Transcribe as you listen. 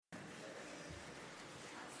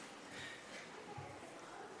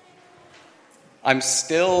I'm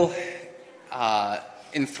still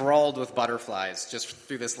enthralled with butterflies just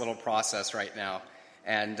through this little process right now.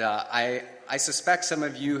 And I suspect some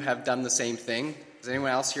of you have done the same thing. Has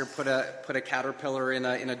anyone else here put a caterpillar in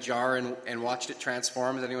a jar and watched it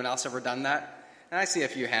transform? Has anyone else ever done that? And I see a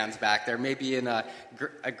few hands back there, maybe in a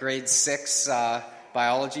grade 6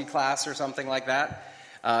 biology class or something like that.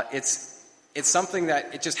 It's something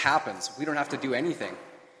that it just happens. We don't have to do anything.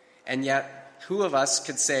 And yet, who of us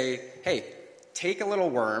could say, hey, take a little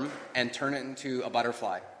worm and turn it into a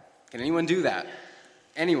butterfly? Can anyone do that?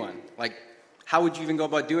 Anyone? Like, how would you even go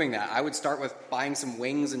about doing that? I would start with buying some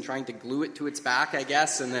wings and trying to glue it to its back, I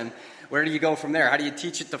guess, and then where do you go from there? How do you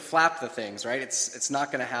teach it to flap the things, right? It's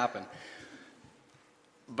not going to happen.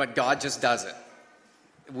 But God just does it.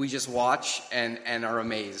 We just watch and are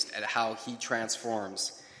amazed at how he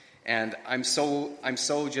transforms. And I'm so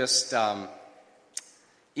just,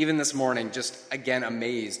 even this morning, just again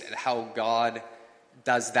amazed at how God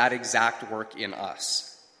does that exact work in us.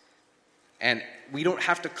 And we don't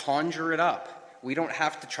have to conjure it up. We don't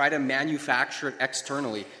have to try to manufacture it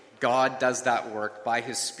externally. God does that work by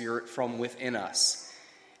his Spirit from within us.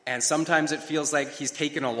 And sometimes it feels like he's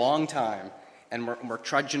taken a long time, and we're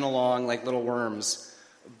trudging along like little worms,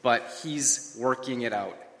 but he's working it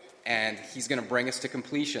out, and he's going to bring us to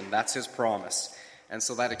completion. That's his promise. And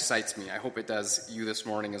so that excites me. I hope it does you this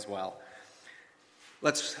morning as well.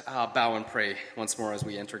 Let's bow and pray once more as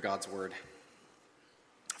we enter God's word.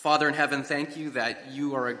 Father in heaven, thank you that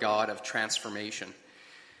you are a God of transformation.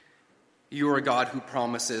 You are a God who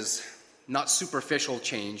promises not superficial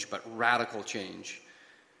change, but radical change.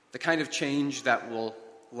 The kind of change that will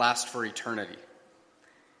last for eternity.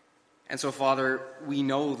 And so, Father, we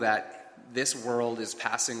know that this world is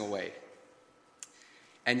passing away.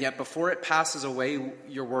 And yet before it passes away,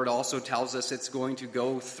 your word also tells us it's going to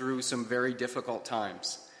go through some very difficult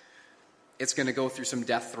times. It's going to go through some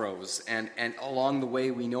death throes. And along the way,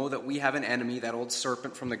 we know that we have an enemy, that old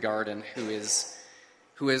serpent from the garden, who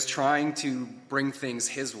is trying to bring things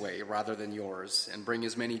his way rather than yours, and bring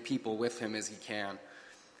as many people with him as he can.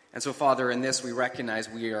 And so, Father, in this we recognize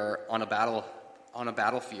we are on a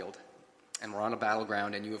battlefield, and we're on a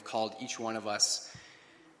battleground, and you have called each one of us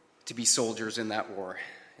to be soldiers in that war.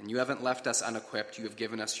 And you haven't left us unequipped. You have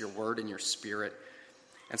given us your word and your Spirit.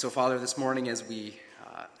 And so, Father, this morning as we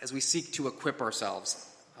seek to equip ourselves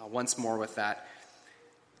once more with that,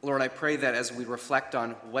 Lord, I pray that as we reflect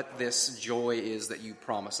on what this joy is that you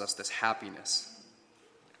promise us, this happiness,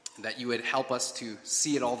 that you would help us to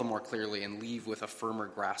see it all the more clearly and leave with a firmer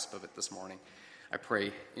grasp of it this morning. I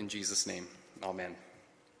pray in Jesus' name. Amen.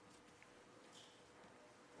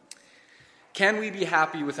 Can we be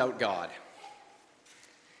happy without God?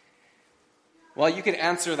 Well, you could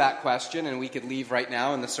answer that question and we could leave right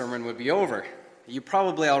now and the sermon would be over. You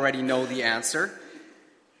probably already know the answer,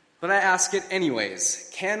 but I ask it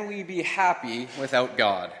anyways. Can we be happy without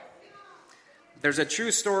God? There's a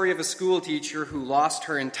true story of a school teacher who lost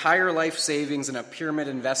her entire life savings in a pyramid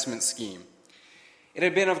investment scheme. It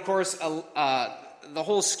had been, of course, the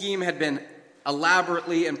whole scheme had been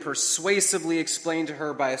elaborately and persuasively explained to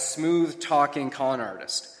her by a smooth-talking con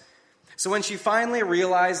artist. So when she finally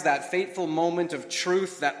realized that fateful moment of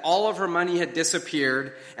truth that all of her money had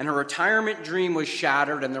disappeared and her retirement dream was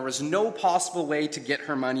shattered and there was no possible way to get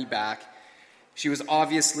her money back, she was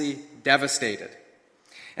obviously devastated.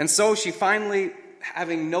 And so she finally,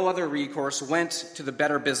 having no other recourse, went to the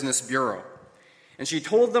Better Business Bureau. And she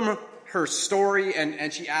told them her story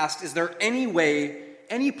and she asked, is there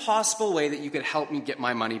any possible way that you could help me get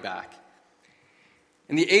my money back?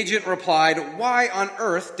 And the agent replied, why on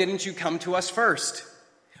earth didn't you come to us first?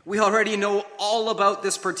 We already know all about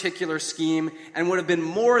this particular scheme and would have been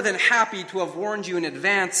more than happy to have warned you in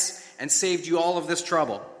advance and saved you all of this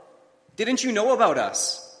trouble. Didn't you know about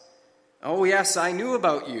us? Oh, yes, I knew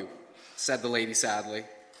about you, said the lady sadly.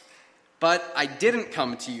 But I didn't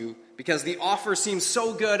come to you because the offer seemed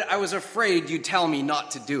so good I was afraid you'd tell me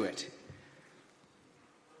not to do it.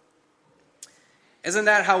 Isn't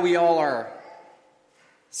that how we all are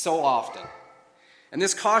so often? And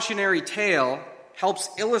this cautionary tale helps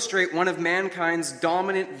illustrate one of mankind's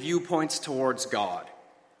dominant viewpoints towards God.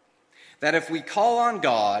 That if we call on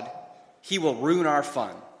God, he will ruin our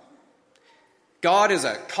fun. God is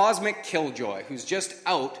a cosmic killjoy who's just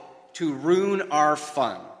out to ruin our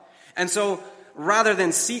fun. And so rather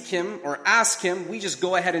than seek him or ask him, we just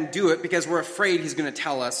go ahead and do it because we're afraid he's going to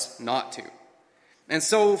tell us not to. And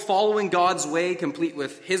so following God's way, complete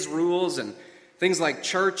with his rules and things like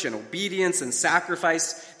church and obedience and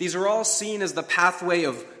sacrifice, these are all seen as the pathway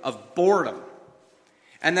of boredom.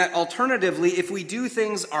 And that alternatively, if we do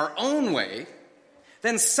things our own way,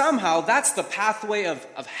 then somehow that's the pathway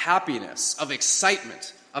of happiness, of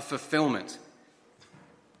excitement, of fulfillment.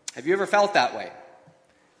 Have you ever felt that way?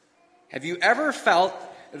 Have you ever felt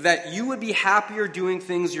that you would be happier doing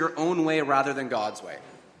things your own way rather than God's way?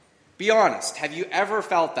 Be honest. Have you ever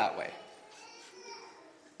felt that way?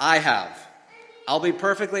 I have. I'll be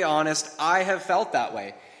perfectly honest. I have felt that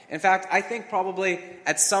way. In fact, I think probably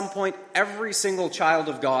at some point every single child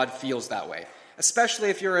of God feels that way, especially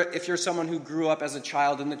if you're someone who grew up as a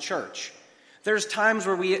child in the church. There's times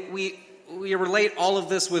where we relate all of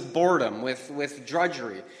this with boredom, with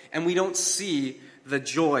drudgery, and we don't see the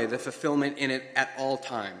joy, the fulfillment in it at all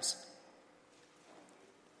times.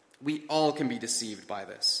 We all can be deceived by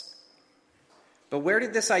this. But where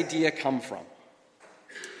did this idea come from?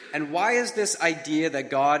 And why is this idea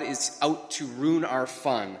that God is out to ruin our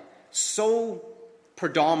fun so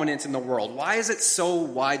predominant in the world? Why is it so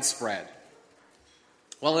widespread?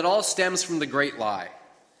 Well, it all stems from the great lie.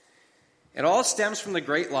 It all stems from the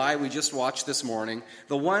great lie we just watched this morning,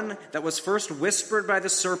 the one that was first whispered by the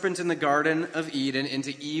serpent in the Garden of Eden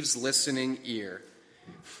into Eve's listening ear.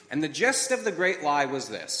 And the gist of the great lie was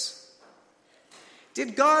this: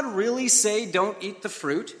 did God really say don't eat the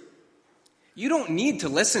fruit? You don't need to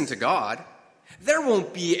listen to God. There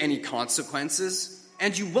won't be any consequences,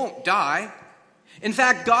 and you won't die. In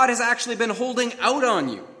fact, God has actually been holding out on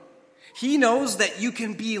you. He knows that you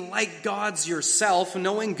can be like gods yourself,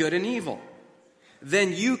 knowing good and evil.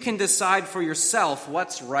 Then you can decide for yourself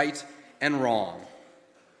what's right and wrong.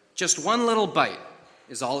 Just one little bite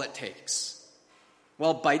is all it takes.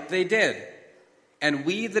 Well, bite they did. And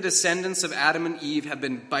we, the descendants of Adam and Eve, have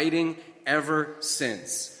been biting ever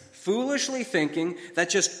since, foolishly thinking that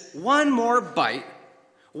just one more bite,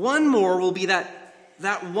 one more will be that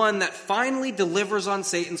one that finally delivers on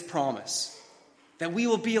Satan's promise. That we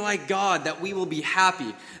will be like God, that we will be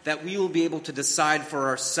happy, that we will be able to decide for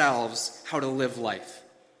ourselves how to live life.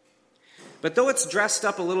 But though it's dressed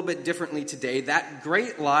up a little bit differently today, that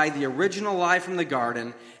great lie, the original lie from the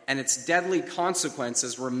garden, and its deadly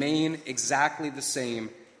consequences remain exactly the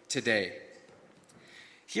same today.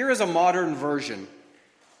 Here is a modern version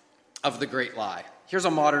of the great lie. Here's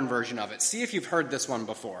a modern version of it. See if you've heard this one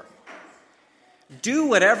before. Do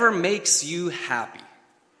whatever makes you happy.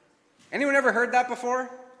 Anyone ever heard that before?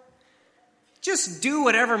 Just do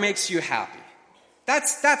whatever makes you happy.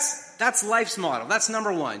 That's life's motto. That's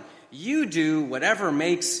number one. You do whatever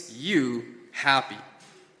makes you happy.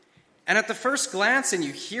 And at the first glance, and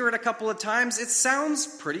you hear it a couple of times, it sounds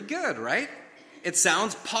pretty good, right? It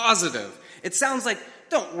sounds positive. It sounds like,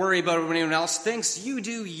 don't worry about what anyone else thinks. You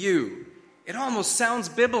do you. It almost sounds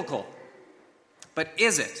biblical. But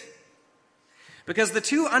is it? Because the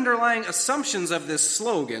two underlying assumptions of this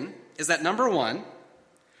slogan is that, number one,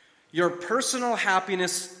 your personal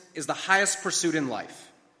happiness is the highest pursuit in life.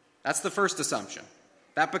 That's the first assumption.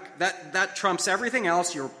 That trumps everything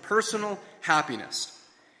else, your personal happiness.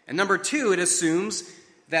 And number two, it assumes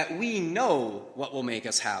that we know what will make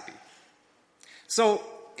us happy. So,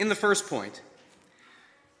 in the first point,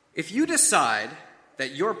 if you decide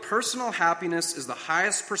that your personal happiness is the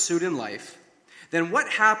highest pursuit in life, then what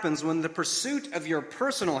happens when the pursuit of your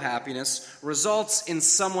personal happiness results in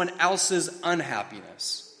someone else's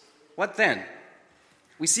unhappiness? What then?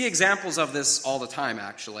 We see examples of this all the time,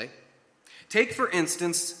 actually. Take, for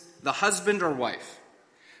instance, the husband or wife,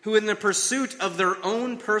 who in the pursuit of their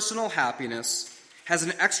own personal happiness has an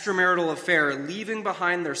extramarital affair, leaving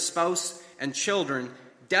behind their spouse and children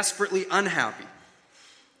desperately unhappy.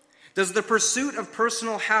 Does the pursuit of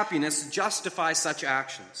personal happiness justify such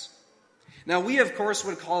actions? Now, we, of course,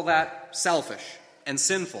 would call that selfish and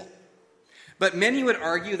sinful. But many would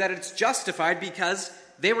argue that it's justified because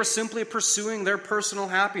they were simply pursuing their personal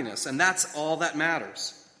happiness, and that's all that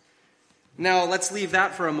matters. Now, let's leave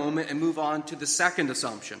that for a moment and move on to the second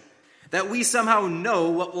assumption, that we somehow know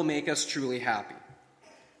what will make us truly happy.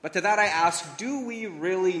 But to that I ask, do we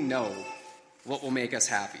really know what will make us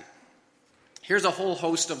happy? Here's a whole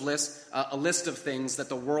host of a list of things that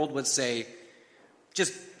the world would say,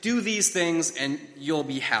 just do these things and you'll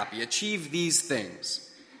be happy. Achieve these things.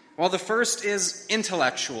 Well, the first is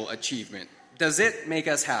intellectual achievement. Does it make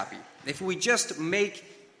us happy? If we just make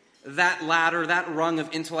that ladder, that rung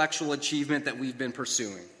of intellectual achievement that we've been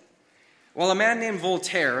pursuing. Well, a man named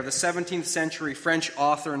Voltaire, the 17th century French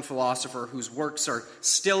author and philosopher whose works are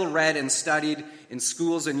still read and studied in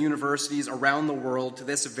schools and universities around the world to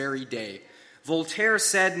this very day, Voltaire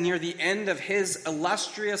said near the end of his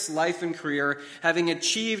illustrious life and career, having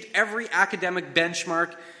achieved every academic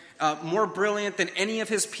benchmark, more brilliant than any of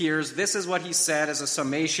his peers, this is what he said as a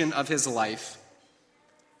summation of his life: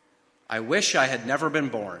 I wish I had never been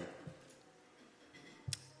born.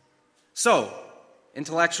 So,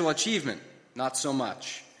 intellectual achievement, not so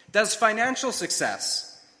much. Does financial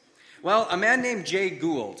success? Well, a man named Jay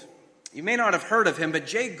Gould, you may not have heard of him, but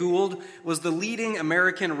Jay Gould was the leading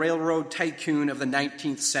American railroad tycoon of the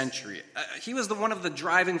 19th century. He was one of the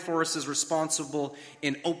driving forces responsible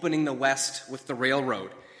in opening the West with the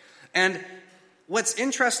railroad. And what's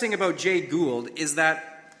interesting about Jay Gould is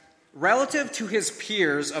that relative to his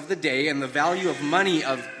peers of the day and the value of money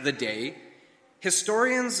of the day,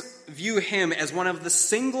 historians view him as one of the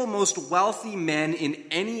single most wealthy men in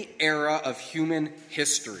any era of human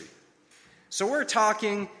history. So we're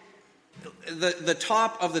talking the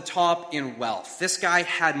top of the top in wealth. This guy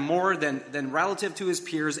had more than relative to his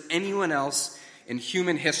peers, anyone else in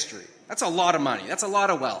human history. That's a lot of money. That's a lot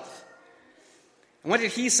of wealth. And what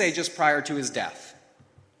did he say just prior to his death?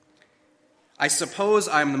 I suppose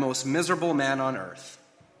I'm the most miserable man on earth.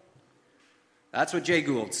 That's what Jay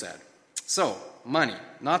Gould said. So, money,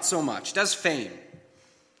 not so much. Does fame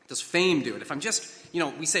do it? If I'm just,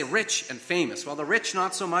 we say rich and famous. Well, the rich,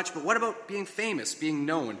 not so much, but what about being famous, being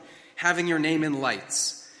known, having your name in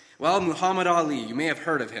lights? Well, Muhammad Ali, you may have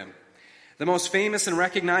heard of him. The most famous and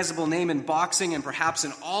recognizable name in boxing and perhaps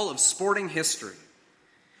in all of sporting history.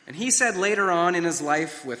 And he said later on in his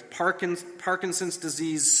life, with Parkinson's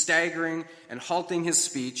disease staggering and halting his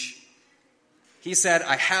speech, he said,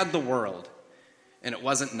 I had the world, and it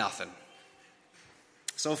wasn't nothing.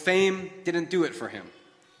 So fame didn't do it for him.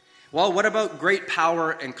 Well, what about great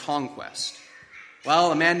power and conquest?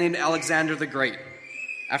 Well, a man named Alexander the Great,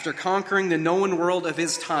 after conquering the known world of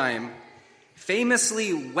his time,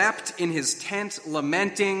 famously wept in his tent,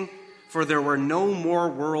 lamenting, for there were no more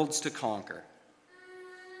worlds to conquer.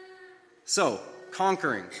 So,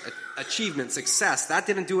 conquering, achievement, success, that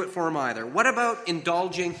didn't do it for him either. What about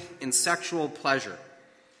indulging in sexual pleasure?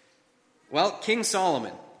 Well, King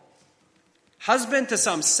Solomon, husband to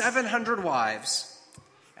some 700 wives,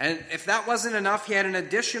 and if that wasn't enough, he had an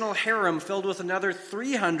additional harem filled with another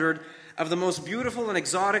 300 of the most beautiful and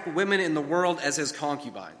exotic women in the world as his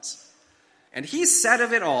concubines. And he said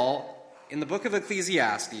of it all, in the book of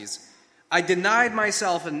Ecclesiastes, I denied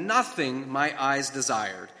myself nothing my eyes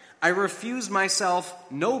desired. I refused myself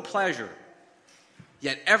no pleasure,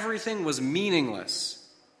 yet everything was meaningless,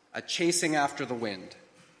 a chasing after the wind.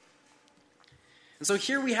 And so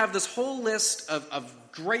here we have this whole list of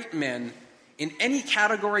great men in any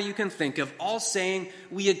category you can think of, all saying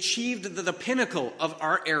we achieved the pinnacle of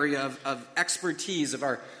our area of expertise, of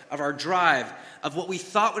our drive, of what we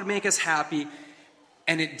thought would make us happy,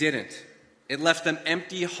 and it didn't. It left them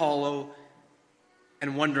empty, hollow,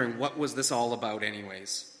 and wondering, what was this all about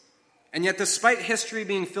anyways? And yet, despite history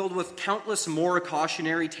being filled with countless more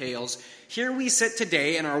cautionary tales, here we sit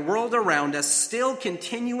today in our world around us still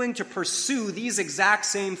continuing to pursue these exact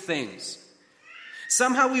same things.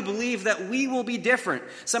 Somehow we believe that we will be different.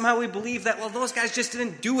 Somehow we believe that, well, those guys just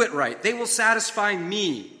didn't do it right. They will satisfy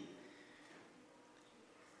me.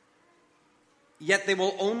 Yet they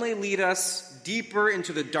will only lead us deeper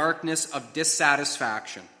into the darkness of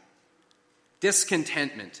dissatisfaction,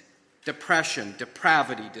 discontentment, depression,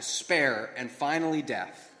 depravity, despair, and finally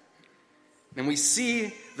death. And we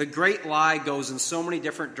see the great lie goes in so many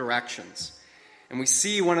different directions. And we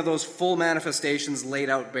see one of those full manifestations laid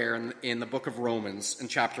out bare in the book of Romans in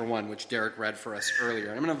chapter 1, which Derek read for us earlier.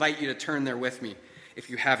 And I'm going to invite you to turn there with me if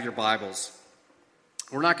you have your Bibles.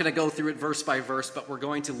 We're not going to go through it verse by verse, but we're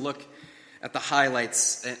going to look at the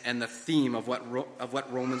highlights and the theme of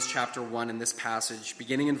what Romans chapter 1 in this passage,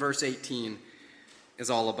 beginning in verse 18, is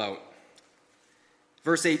all about.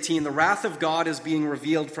 Verse 18, the wrath of God is being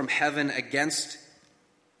revealed from heaven against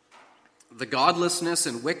the godlessness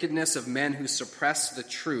and wickedness of men who suppress the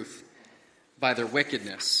truth by their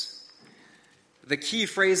wickedness. The key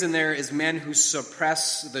phrase in there is men who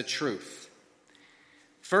suppress the truth.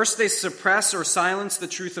 First, they suppress or silence the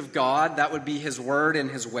truth of God. That would be his word and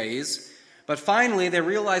his ways. But finally, they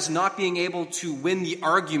realize not being able to win the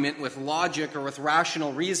argument with logic or with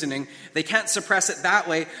rational reasoning. They can't suppress it that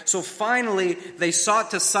way. So finally, they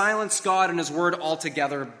sought to silence God and his word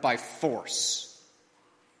altogether by force.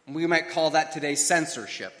 We might call that today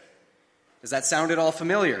censorship. Does that sound at all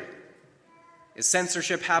familiar? Is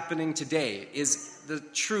censorship happening today? Is the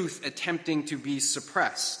truth attempting to be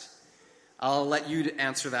suppressed? I'll let you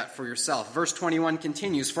answer that for yourself. Verse 21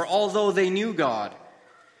 continues, for although they knew God,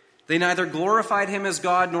 they neither glorified him as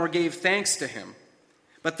God nor gave thanks to him,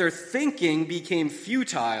 but their thinking became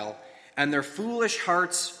futile and their foolish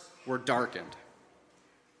hearts were darkened.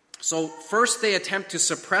 So first they attempt to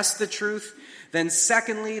suppress the truth. Then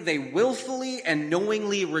secondly, they willfully and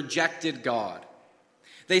knowingly rejected God.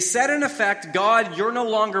 They said in effect, God, you're no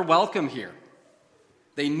longer welcome here.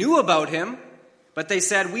 They knew about him, but they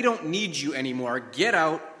said, we don't need you anymore. Get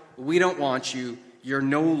out. We don't want you. You're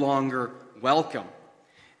no longer welcome.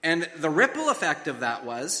 And the ripple effect of that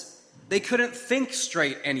was they couldn't think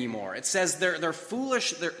straight anymore. It says they're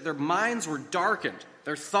foolish, their minds were darkened.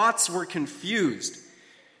 Their thoughts were confused.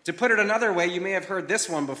 To put it another way, you may have heard this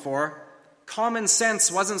one before. Common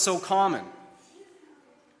sense wasn't so common.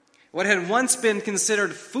 What had once been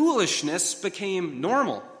considered foolishness became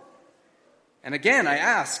normal. And again, I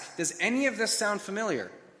ask, does any of this sound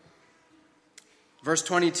familiar? Verse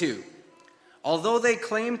 22. Although they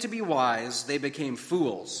claimed to be wise, they became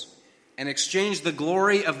fools and exchanged the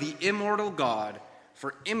glory of the immortal God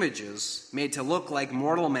for images made to look like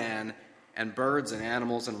mortal man and birds and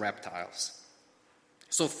animals and reptiles.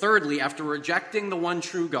 So thirdly, after rejecting the one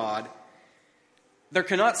true God, there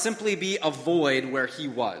cannot simply be a void where he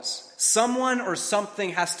was. Someone or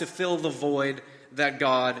something has to fill the void that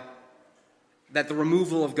the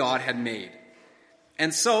removal of God had made.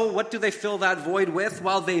 And so, what do they fill that void with?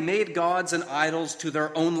 Well, they made gods and idols to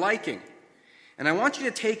their own liking. And I want you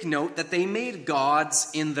to take note that they made gods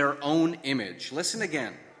in their own image. Listen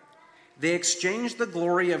again. They exchanged the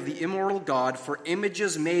glory of the immortal God for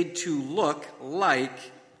images made to look like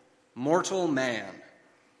mortal man.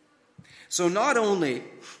 So not only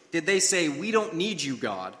did they say, we don't need you,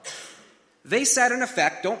 God, they said, in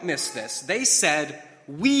effect, don't miss this, they said,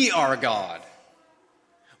 we are God.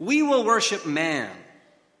 We will worship man.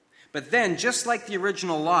 But then, just like the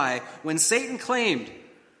original lie, when Satan claimed,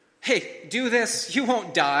 hey, do this, you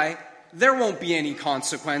won't die, there won't be any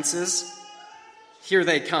consequences, here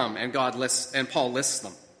they come, and Paul lists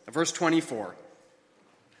them. Verse 24.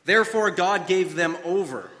 Therefore God gave them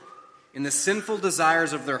over in the sinful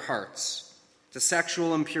desires of their hearts to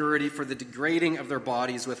sexual impurity for the degrading of their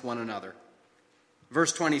bodies with one another.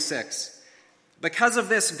 Verse 26. Because of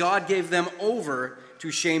this, God gave them over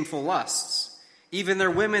to shameful lusts. Even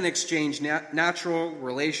their women exchanged natural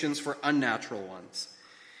relations for unnatural ones.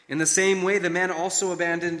 In the same way, the men also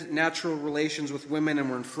abandoned natural relations with women and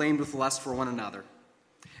were inflamed with lust for one another.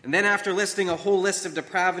 And then after listing a whole list of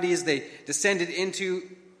depravities, they descended into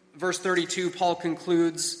verse 32. Paul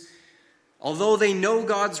concludes, although they know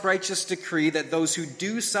God's righteous decree that those who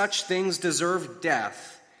do such things deserve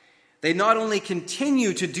death, they not only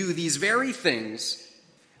continue to do these very things,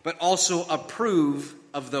 but also approve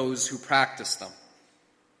of those who practice them.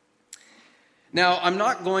 Now, I'm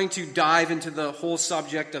not going to dive into the whole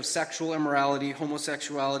subject of sexual immorality,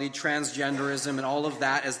 homosexuality, transgenderism, and all of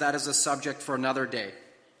that, as that is a subject for another day.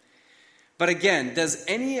 But again, does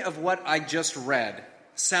any of what I just read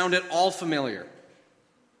sound at all familiar?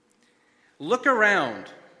 Look around.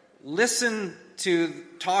 Listen to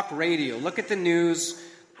talk radio. Look at the news.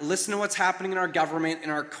 Listen to what's happening in our government, in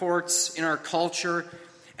our courts, in our culture.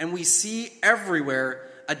 And we see everywhere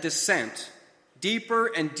a descent, deeper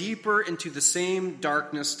and deeper into the same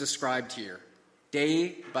darkness described here.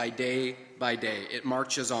 Day by day by day, it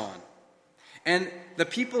marches on. And the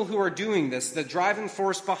people who are doing this, the driving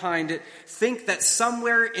force behind it, think that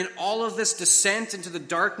somewhere in all of this descent into the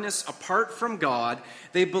darkness apart from God,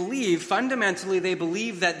 fundamentally they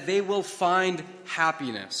believe that they will find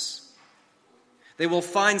happiness. They will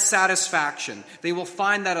find satisfaction. They will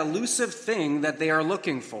find that elusive thing that they are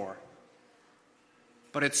looking for.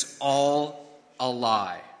 But it's all a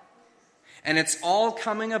lie. And it's all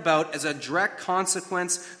coming about as a direct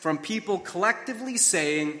consequence from people collectively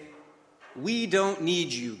saying, we don't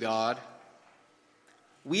need you, God.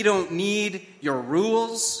 We don't need your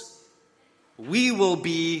rules. We will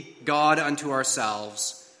be God unto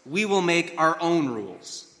ourselves. We will make our own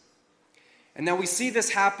rules. And now we see this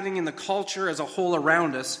happening in the culture as a whole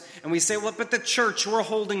around us. And we say, well, but the church, we're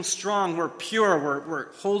holding strong. We're pure.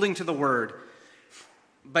 We're holding to the word.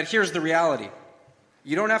 But here's the reality.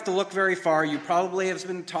 You don't have to look very far. You probably have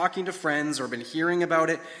been talking to friends or been hearing about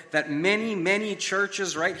it, that many, many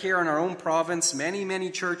churches right here in our own province, many, many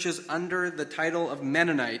churches under the title of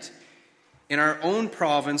Mennonite in our own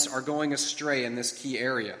province are going astray in this key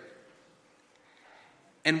area.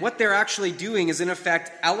 And what they're actually doing is, in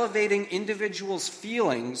effect, elevating individuals'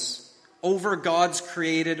 feelings over God's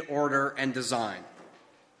created order and design.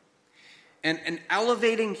 And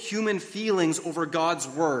elevating human feelings over God's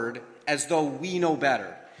word as though we know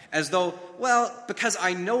better. As though, well, because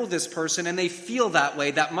I know this person and they feel that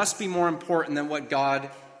way, that must be more important than what God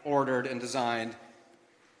ordered and designed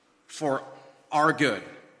for our good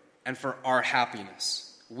and for our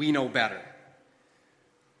happiness. We know better.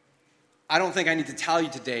 I don't think I need to tell you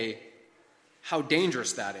today how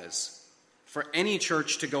dangerous that is for any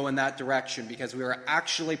church to go in that direction, because we are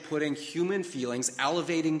actually putting human feelings,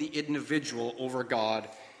 elevating the individual over God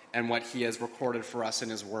and what he has recorded for us in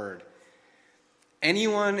his word.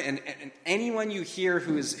 Anyone you hear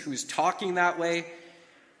who's talking that way,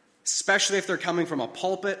 especially if they're coming from a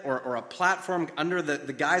pulpit or a platform under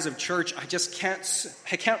the guise of church, I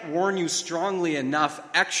can't warn you strongly enough.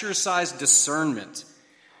 Exercise discernment.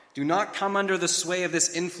 Do not come under the sway of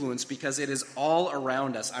this influence, because it is all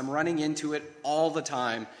around us. I'm running into it all the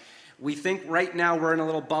time. We think right now we're in a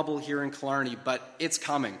little bubble here in Killarney, but it's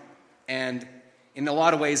coming. And in a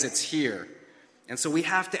lot of ways, it's here. And so we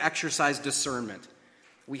have to exercise discernment.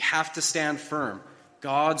 We have to stand firm.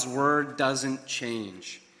 God's word doesn't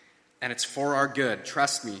change. And it's for our good.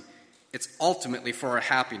 Trust me, it's ultimately for our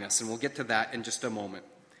happiness. And we'll get to that in just a moment.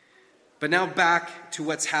 But now back to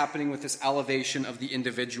what's happening with this elevation of the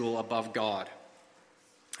individual above God.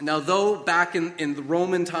 Now, though back in the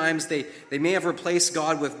Roman times they may have replaced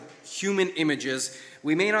God with human images,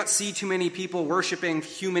 we may not see too many people worshiping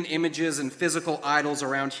human images and physical idols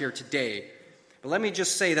around here today. But let me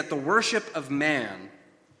just say that the worship of man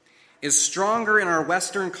is stronger in our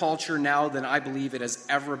Western culture now than I believe it has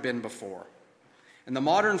ever been before. And the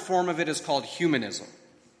modern form of it is called humanism.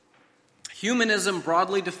 Humanism,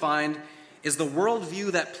 broadly defined, is the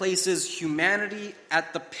worldview that places humanity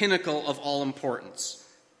at the pinnacle of all importance.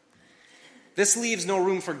 This leaves no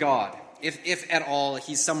room for God. If at all,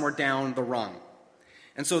 he's somewhere down the rung.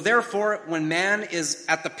 And so therefore, when man is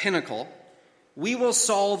at the pinnacle, we will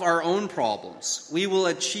solve our own problems. We will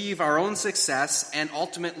achieve our own success, and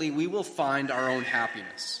ultimately we will find our own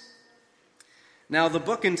happiness. Now, the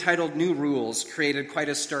book entitled New Rules created quite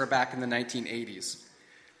a stir back in the 1980s.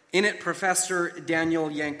 In it, Professor Daniel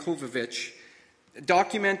Yankovich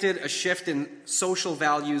documented a shift in social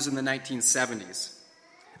values in the 1970s,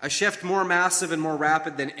 a shift more massive and more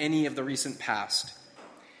rapid than any of the recent past.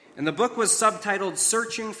 And the book was subtitled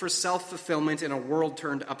Searching for Self-Fulfillment in a World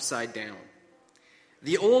Turned Upside Down.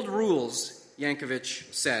 The old rules,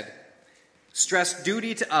 Yankovich said, stressed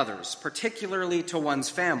duty to others, particularly to one's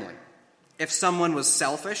family. If someone was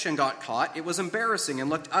selfish and got caught, it was embarrassing and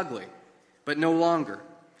looked ugly, but no longer.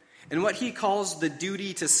 In what he calls the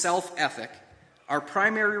duty to self-ethic, our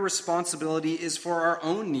primary responsibility is for our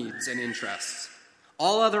own needs and interests.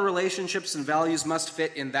 All other relationships and values must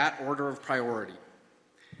fit in that order of priority.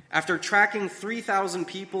 After tracking 3,000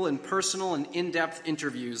 people in personal and in-depth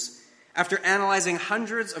interviews, after analyzing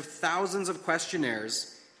hundreds of thousands of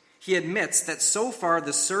questionnaires, he admits that so far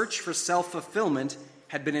the search for self-fulfillment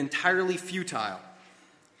had been entirely futile.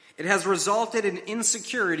 It has resulted in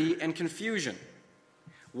insecurity and confusion.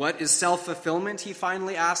 What is self-fulfillment, he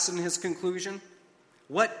finally asks in his conclusion?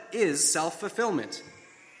 What is self-fulfillment?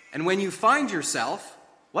 And when you find yourself,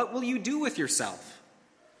 what will you do with yourself?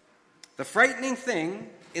 The frightening thing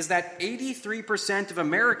is that 83% of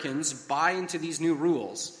Americans buy into these new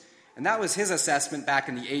rules. And that was his assessment back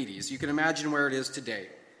in the 80s. You can imagine where it is today.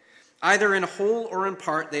 Either in whole or in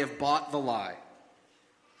part, they have bought the lie.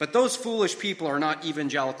 But those foolish people are not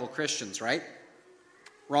evangelical Christians, right?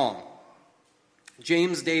 Wrong.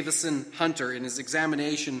 James Davison Hunter, in his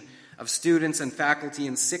examination of students and faculty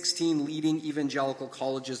in 16 leading evangelical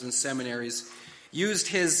colleges and seminaries, used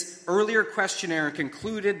his earlier questionnaire and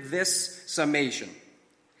concluded this summation.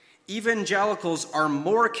 Evangelicals are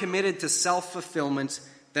more committed to self-fulfillment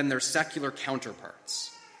than their secular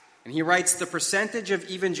counterparts. And he writes, the percentage of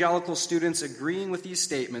evangelical students agreeing with these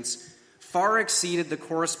statements far exceeded the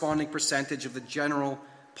corresponding percentage of the general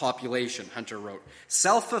population, Hunter wrote.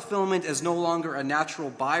 Self-fulfillment is no longer a natural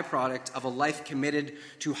byproduct of a life committed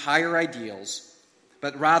to higher ideals,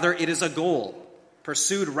 but rather it is a goal,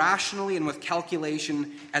 pursued rationally and with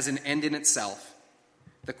calculation as an end in itself.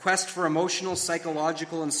 The quest for emotional,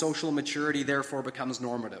 psychological, and social maturity therefore becomes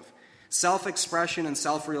normative. Self-expression and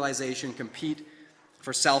self-realization compete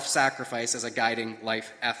for self-sacrifice as a guiding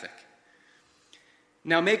life ethic.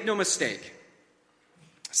 Now, make no mistake,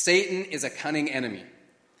 Satan is a cunning enemy.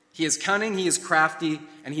 He is cunning, he is crafty,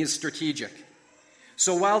 and he is strategic.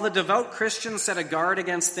 So while the devout Christians set a guard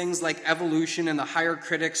against things like evolution and the higher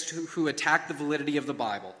critics who attack the validity of the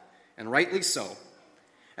Bible, and rightly so,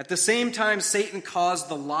 at the same time, Satan caused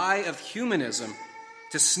the lie of humanism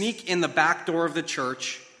to sneak in the back door of the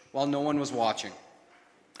church while no one was watching.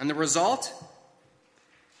 And the result?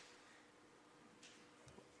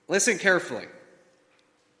 Listen carefully.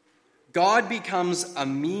 God becomes a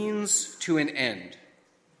means to an end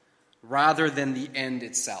rather than the end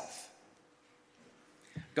itself.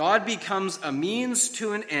 God becomes a means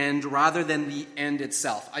to an end rather than the end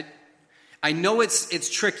itself. I know it's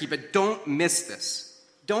tricky, but don't miss this.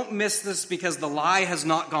 Don't miss this because the lie has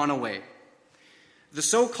not gone away. The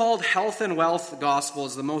so-called health and wealth gospel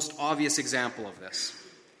is the most obvious example of this.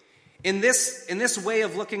 In this way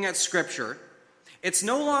of looking at Scripture, it's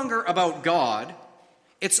no longer about God,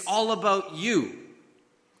 it's all about you.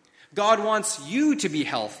 God wants you to be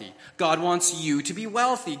healthy. God wants you to be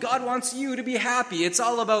wealthy. God wants you to be happy. It's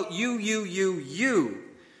all about you, you, you, you.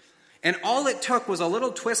 And all it took was a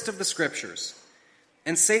little twist of the Scriptures.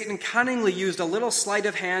 And Satan cunningly used a little sleight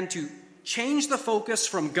of hand to change the focus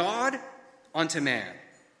from God onto man.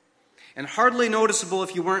 And hardly noticeable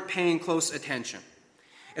if you weren't paying close attention.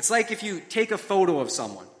 It's like if you take a photo of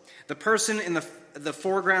someone. The person in the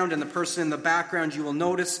foreground and the person in the background, you will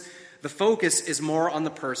notice the focus is more on the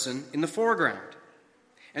person in the foreground.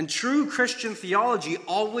 And true Christian theology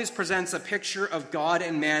always presents a picture of God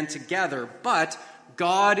and man together, but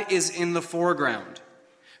God is in the foreground.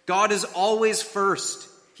 God is always first.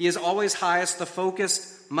 He is always highest. The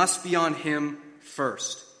focus must be on him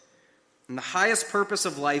first. And the highest purpose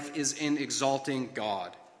of life is in exalting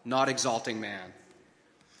God, not exalting man.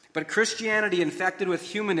 But Christianity, infected with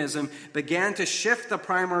humanism, began to shift the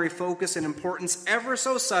primary focus and importance ever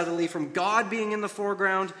so subtly from God being in the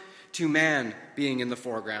foreground to man being in the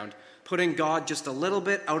foreground, putting God just a little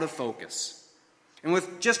bit out of focus. And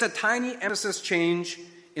with just a tiny emphasis change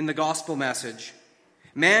in the gospel message,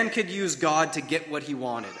 man could use God to get what he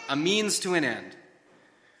wanted, a means to an end.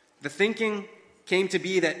 The thinking came to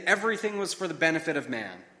be that everything was for the benefit of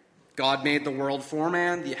man. God made the world for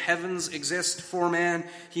man. The heavens exist for man.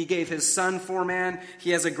 He gave his son for man.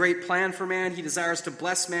 He has a great plan for man. He desires to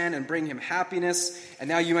bless man and bring him happiness. And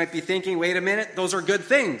now you might be thinking, wait a minute, those are good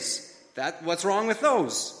things. What's wrong with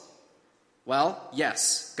those? Well,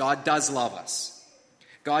 yes, God does love us.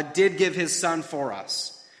 God did give his son for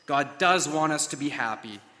us. God does want us to be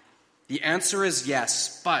happy. The answer is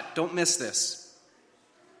yes, but don't miss this.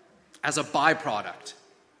 As a byproduct,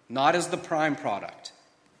 not as the prime product.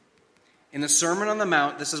 In the Sermon on the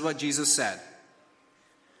Mount, this is what Jesus said.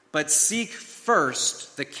 But seek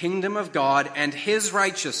first the kingdom of God and his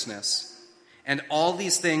righteousness, and all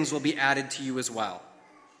these things will be added to you as well.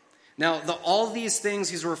 Now, all these things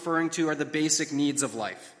he's referring to are the basic needs of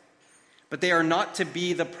life. But they are not to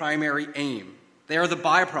be the primary aim. They are the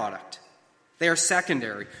byproduct. They are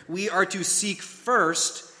secondary. We are to seek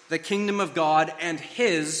first the kingdom of God and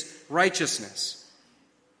his righteousness.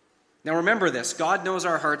 Now remember this, God knows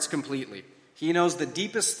our hearts completely. He knows the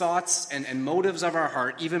deepest thoughts and motives of our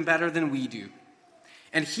heart even better than we do.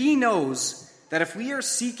 And he knows that if we are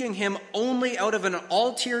seeking him only out of an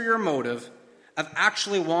ulterior motive of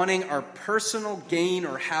actually wanting our personal gain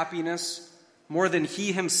or happiness more than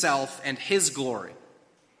he himself and his glory,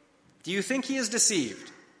 do you think he is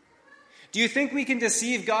deceived? Do you think we can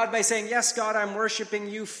deceive God by saying, yes, God, I'm worshiping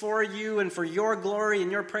you and for your glory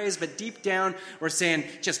and your praise, but deep down we're saying,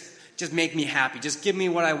 just make me happy. Just give me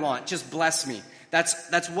what I want. Just bless me.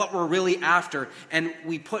 That's what we're really after. And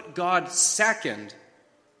we put God second.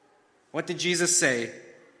 What did Jesus say?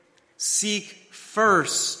 Seek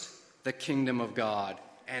first the kingdom of God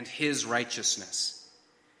and his righteousness.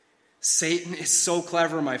 Satan is so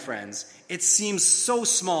clever, my friends. It seems so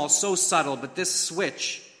small, so subtle, but this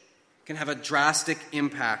switch can have a drastic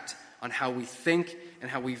impact on how we think and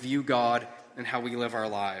how we view God and how we live our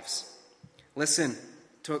lives. Listen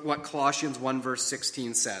to what Colossians 1 verse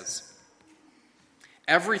 16 says.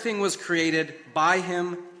 Everything was created by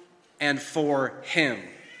him and for him.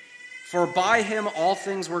 For by him all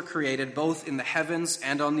things were created, both in the heavens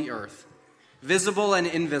and on the earth, visible and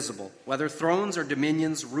invisible, whether thrones or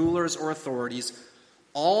dominions, rulers or authorities.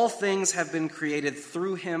 All things have been created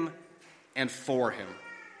through him and for him.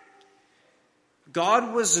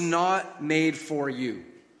 God was not made for you.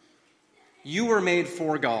 You were made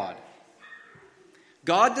for God.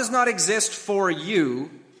 God does not exist for you.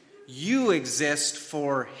 You exist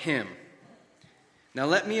for him. Now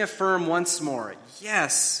let me affirm once more.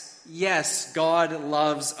 Yes, God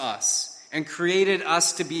loves us and created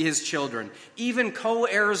us to be his children, even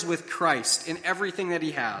co-heirs with Christ in everything that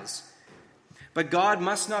he has. But God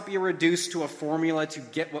must not be reduced to a formula to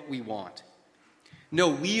get what we want. No,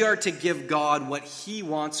 we are to give God what he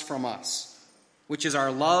wants from us, which is our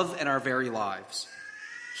love and our very lives.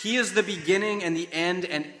 He is the beginning and the end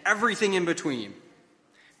and everything in between.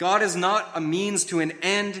 God is not a means to an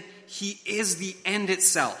end. He is the end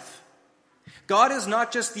itself. God is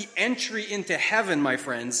not just the entry into heaven, my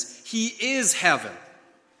friends. He is heaven.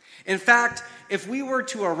 In fact, if we were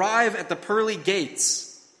to arrive at the pearly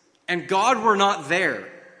gates and God were not there,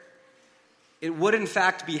 it would in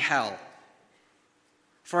fact be hell.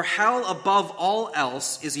 For hell, above all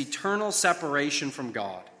else, is eternal separation from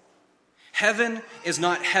God. Heaven is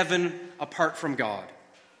not heaven apart from God.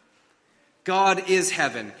 God is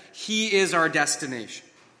heaven. He is our destination.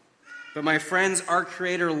 But my friends, our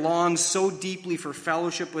Creator longs so deeply for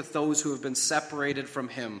fellowship with those who have been separated from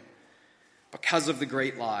him because of the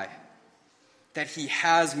great lie, that he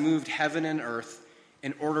has moved heaven and earth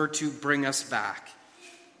in order to bring us back.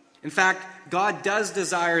 In fact, God does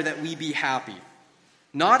desire that we be happy,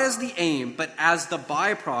 not as the aim, but as the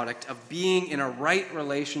byproduct of being in a right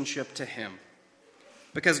relationship to him.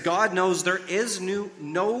 Because God knows there is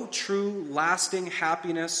no true lasting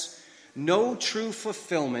happiness, no true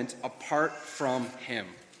fulfillment apart from him.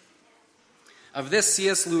 Of this,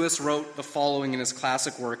 C.S. Lewis wrote the following in his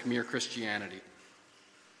classic work, Mere Christianity.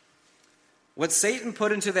 What Satan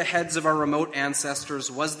put into the heads of our remote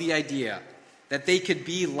ancestors was the idea that they could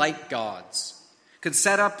be like gods, could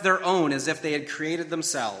set up their own as if they had created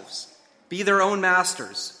themselves, be their own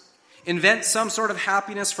masters, invent some sort of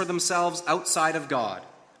happiness for themselves outside of God,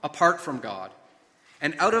 apart from God.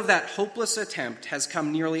 And out of that hopeless attempt has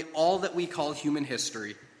come nearly all that we call human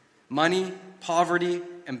history: money, poverty,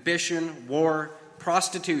 ambition, war,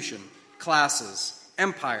 prostitution, classes,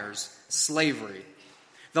 empires, slavery.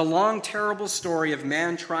 The long, terrible story of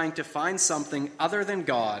man trying to find something other than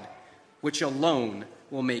God, which alone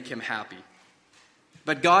will make him happy.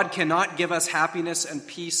 But God cannot give us happiness and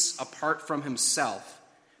peace apart from himself,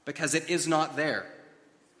 because it is not there.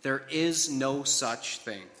 There is no such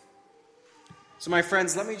thing. So my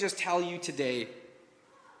friends, let me just tell you today,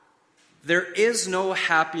 there is no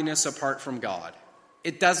happiness apart from God.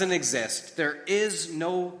 It doesn't exist. There is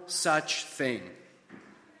no such thing.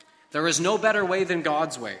 There is no better way than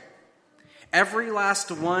God's way. Every last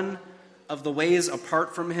one of the ways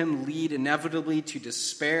apart from him lead inevitably to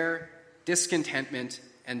despair, discontentment,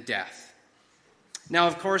 and death. Now,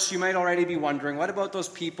 of course, you might already be wondering, what about those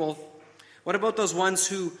people? What about those ones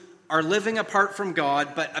who are living apart from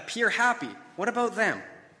God but appear happy? What about them?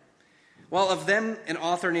 Well, of them, an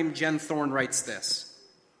author named Jen Thorne writes this: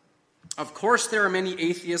 of course, there are many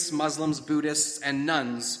atheists, Muslims, Buddhists, and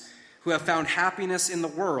nuns who have found happiness in the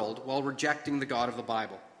world while rejecting the God of the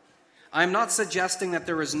Bible. I am not suggesting that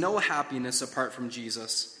there is no happiness apart from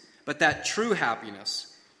Jesus, but that true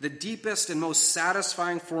happiness, the deepest and most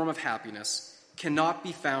satisfying form of happiness, cannot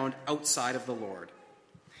be found outside of the Lord.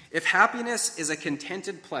 If happiness is a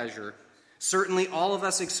contented pleasure, certainly all of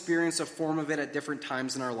us experience a form of it at different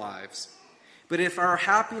times in our lives. But if our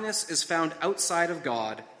happiness is found outside of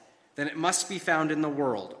God, then it must be found in the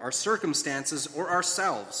world, our circumstances, or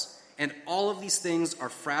ourselves. And all of these things are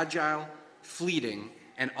fragile, fleeting,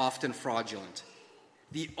 and often fraudulent.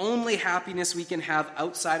 The only happiness we can have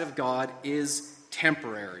outside of God is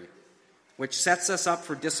temporary, which sets us up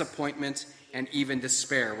for disappointment and even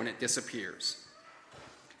despair when it disappears.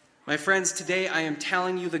 My friends, today I am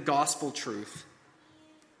telling you the gospel truth.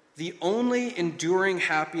 The only enduring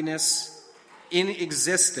happiness in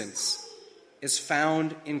existence is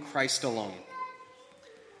found in Christ alone.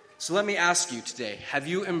 So let me ask you today, have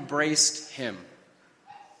you embraced him?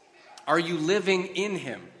 Are you living in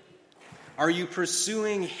him? Are you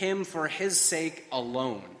pursuing him for his sake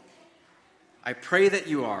alone? I pray that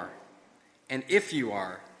you are. And if you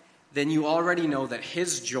are, then you already know that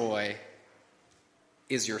his joy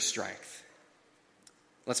is your strength.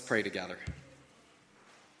 Let's pray together.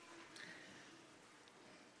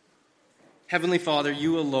 Heavenly Father,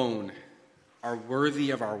 you alone are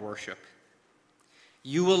worthy of our worship.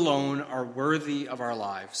 You alone are worthy of our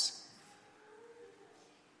lives.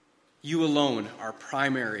 You alone are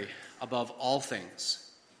primary above all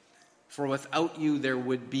things. For without you, there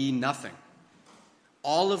would be nothing.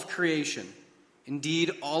 All of creation,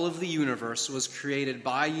 indeed all of the universe, was created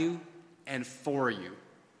by you and for you.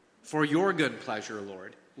 For your good pleasure,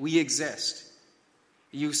 Lord, we exist.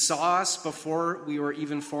 You saw us before we were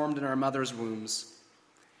even formed in our mother's wombs.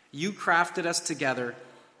 You crafted us together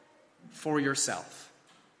for yourself.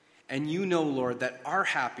 And you know, Lord, that our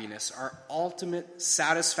happiness, our ultimate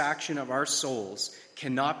satisfaction of our souls,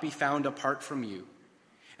 cannot be found apart from you.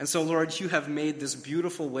 And so, Lord, you have made this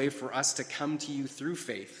beautiful way for us to come to you through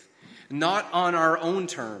faith, not on our own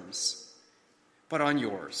terms, but on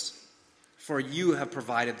yours. For you have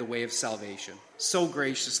provided the way of salvation so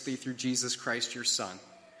graciously through Jesus Christ, your Son.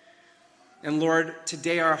 And Lord,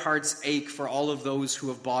 today our hearts ache for all of those who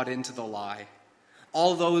have bought into the lie,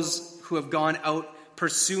 all those who have gone out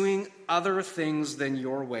pursuing other things than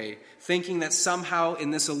your way, thinking that somehow in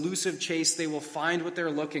this elusive chase they will find what they're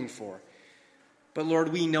looking for. But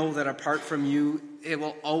Lord, we know that apart from you, it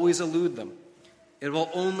will always elude them. It will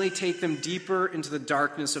only take them deeper into the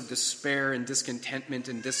darkness of despair and discontentment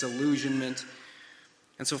and disillusionment.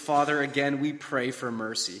 And so, Father, again, we pray for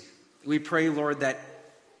mercy. We pray, Lord, that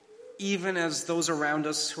even as those around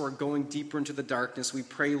us who are going deeper into the darkness, we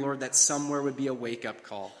pray, Lord, that somewhere would be a wake-up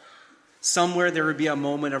call. Somewhere there would be a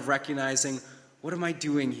moment of recognizing, what am I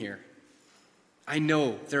doing here? I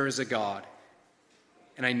know there is a God,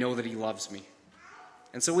 and I know that he loves me.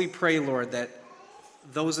 And so we pray, Lord, that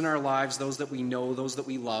those in our lives, those that we know, those that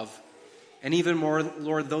we love, and even more,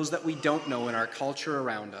 Lord, those that we don't know in our culture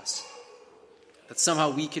around us, that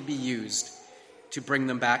somehow we could be used to bring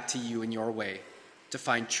them back to you in your way, to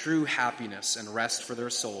find true happiness and rest for their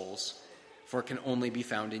souls, for it can only be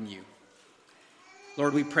found in you.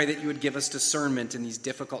 Lord, we pray that you would give us discernment in these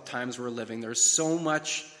difficult times we're living. There's so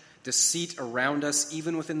much deceit around us,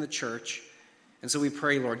 even within the church. And so we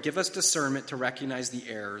pray, Lord, give us discernment to recognize the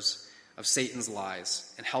errors of Satan's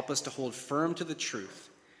lies and help us to hold firm to the truth.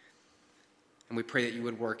 And we pray that you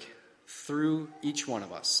would work through each one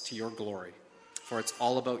of us to your glory, for it's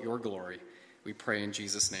all about your glory. We pray in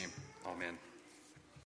Jesus' name. Amen.